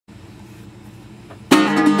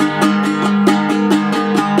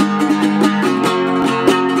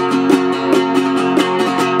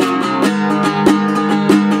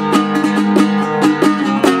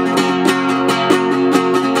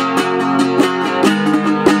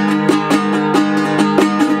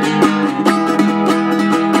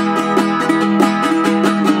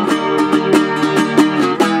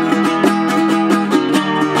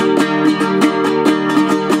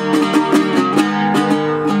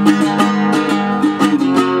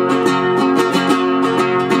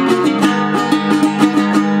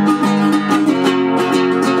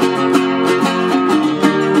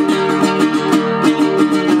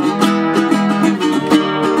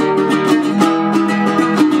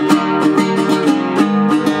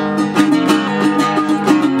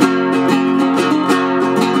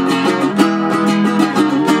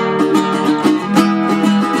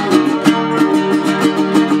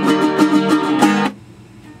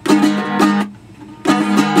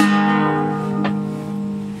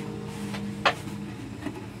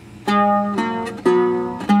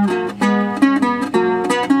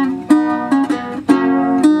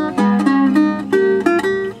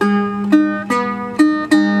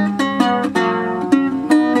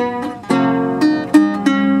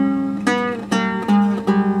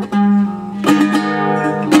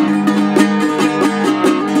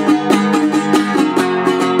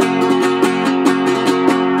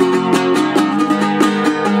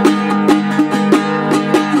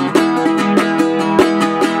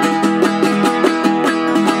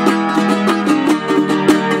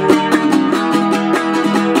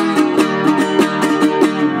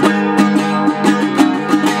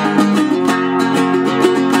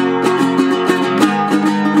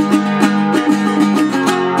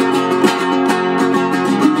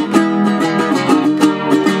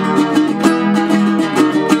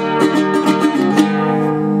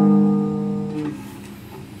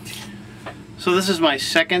So this is my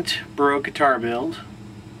second Baroque guitar build.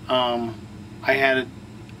 I had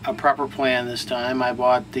a proper plan this time. I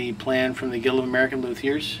bought the plan from the Guild of American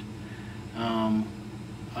Luthiers, a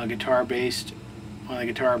guitar based on the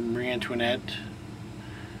guitar of Marie Antoinette.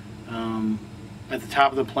 At the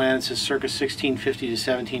top of the plan it says circa 1650 to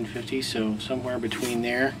 1750, so somewhere between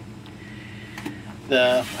there.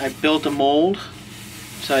 I built a mold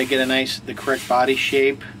so I get the correct body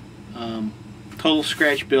shape. Total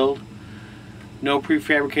scratch build. No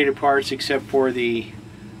prefabricated parts except for the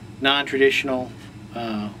non-traditional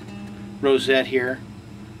rosette here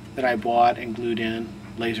that I bought and glued in,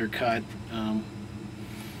 laser cut,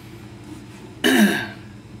 and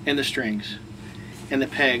the strings. And the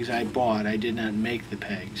pegs I bought. I did not make the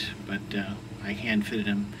pegs, but I hand fitted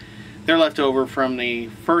them. They're left over from the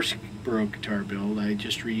first Baroque guitar build. I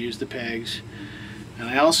just reused the pegs, and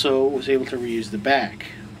I also was able to reuse the back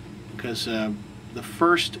because the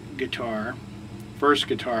first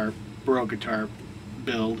Baroque guitar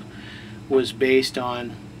build was based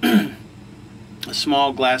on a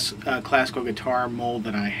small classical guitar mold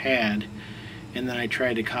that I had, and then I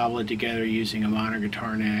tried to cobble it together using a modern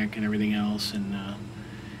guitar neck and everything else, and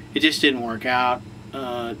it just didn't work out.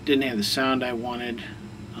 Didn't have the sound I wanted,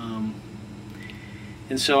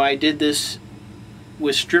 and so I did this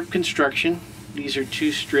with strip construction. These are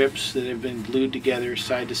two strips that have been glued together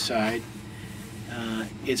side to side.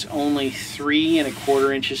 It's only 3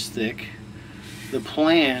 1/4 inches thick. The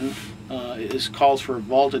plan calls for a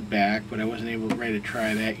vaulted back, but I wasn't ready to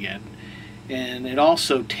try that yet. And it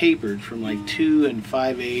also tapered from like 2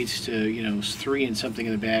 5/8 to 3 and something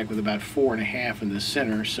in the back, with about 4 1/2 in the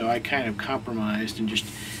center. So I kind of compromised and just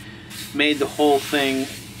made the whole thing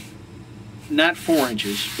not 4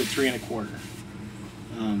 inches, but 3 1/4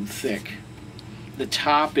 thick. The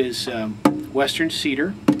top is Western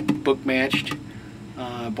cedar, book matched.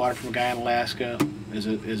 I bought it from a guy in Alaska as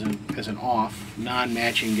an off,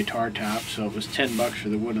 non-matching guitar top, so it was $10 for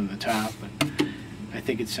the wood on the top, but I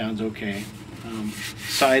think it sounds okay.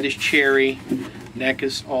 Side is cherry, neck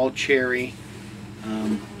is all cherry.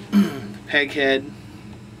 Peg head,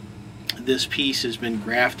 this piece has been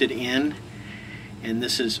grafted in, and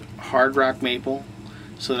this is hard rock maple,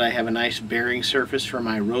 so that I have a nice bearing surface for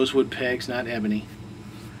my rosewood pegs, not ebony.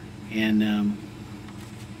 And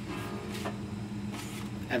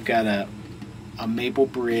I've got a maple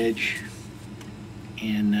bridge,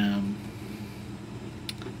 and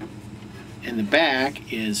the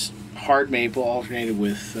back is hard maple alternated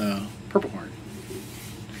with purple heart.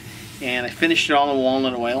 And I finished it all in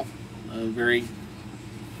walnut oil. Very,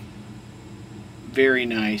 very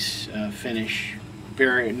nice finish.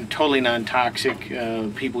 Totally non-toxic.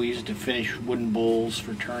 People use it to finish wooden bowls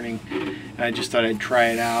for turning, and I just thought I'd try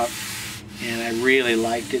it out, and I really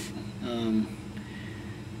liked it.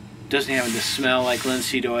 Doesn't have the smell like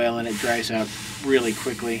linseed oil, and it dries out really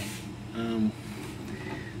quickly.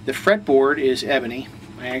 The fretboard is ebony.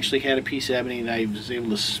 I actually had a piece of ebony that I was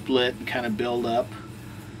able to split and kind of build up.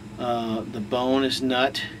 The bone is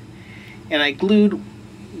nut, and I glued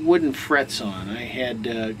wooden frets on. I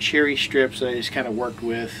had cherry strips that I just kind of worked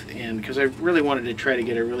with, and because I really wanted to try to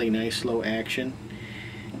get a really nice low action,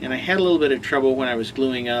 and I had a little bit of trouble when I was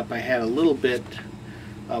gluing up. I had a little bit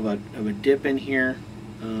of a dip in here.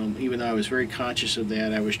 Even though I was very conscious of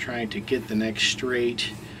that, I was trying to get the neck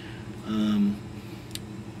straight.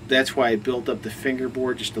 That's why I built up the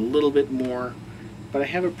fingerboard just a little bit more, but I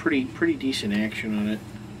have a pretty decent action on it.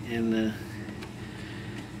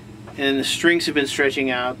 And the strings have been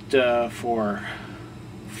stretching out for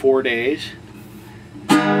 4 days.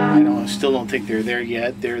 I still don't think they're there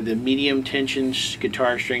yet. They're the medium tension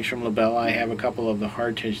guitar strings from Labella. I have a couple of the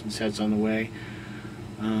hard tension sets on the way.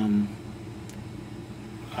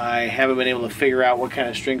 I haven't been able to figure out what kind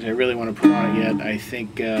of strings I really want to put on it yet. I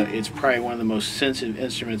think it's probably one of the most sensitive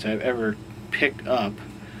instruments I've ever picked up.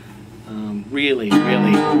 Really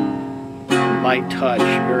light touch,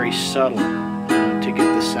 very subtle to get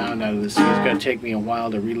the sound out of this thing. It's going to take me a while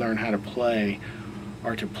to relearn how to play,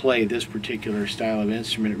 or to play this particular style of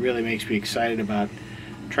instrument. It really makes me excited about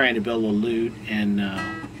trying to build a lute, and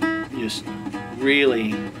just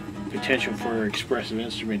really potential for an expressive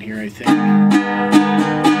instrument here, I think.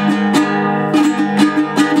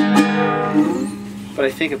 But I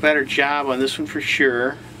think a better job on this one for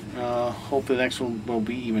sure. Hope the next one will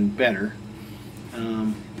be even better.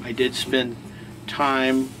 I did spend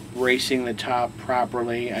time racing the top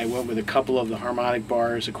properly. I went with a couple of the harmonic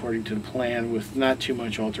bars according to the plan with not too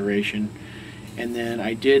much alteration. And then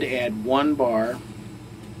I did add one bar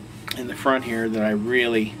in the front here that I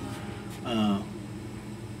really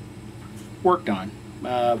worked on.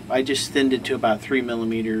 I just thinned it to about 3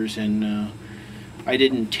 millimeters and I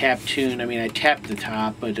didn't tap tune. I mean, I tapped the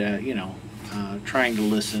top, but you know, trying to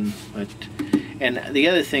listen. And the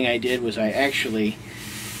other thing I did was I actually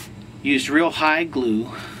used real high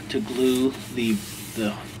glue to glue the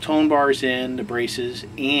tone bars in, the braces,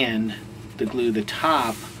 and to glue the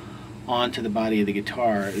top onto the body of the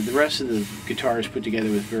guitar. The rest of the guitar is put together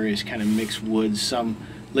with various kind of mixed woods, some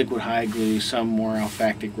liquid high glue, some more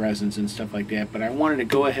alphactic resins and stuff like that. But I wanted to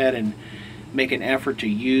go ahead and make an effort to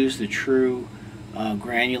use the true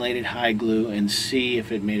granulated high glue and see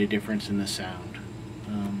if it made a difference in the sound.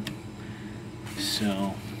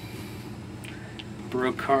 So,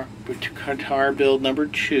 Baroque guitar build number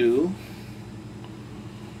 2.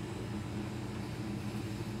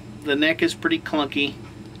 The neck is pretty clunky.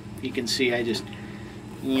 You can see I just,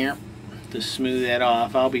 to smooth that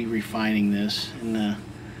off. I'll be refining this and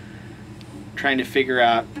trying to figure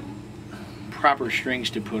out proper strings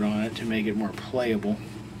to put on it to make it more playable.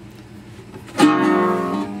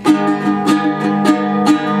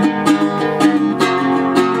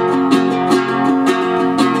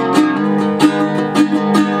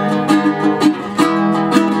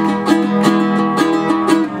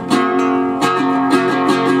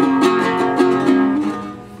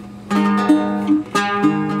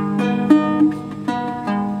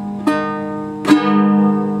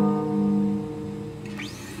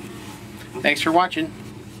 Thanks for watching.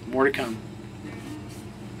 More to come.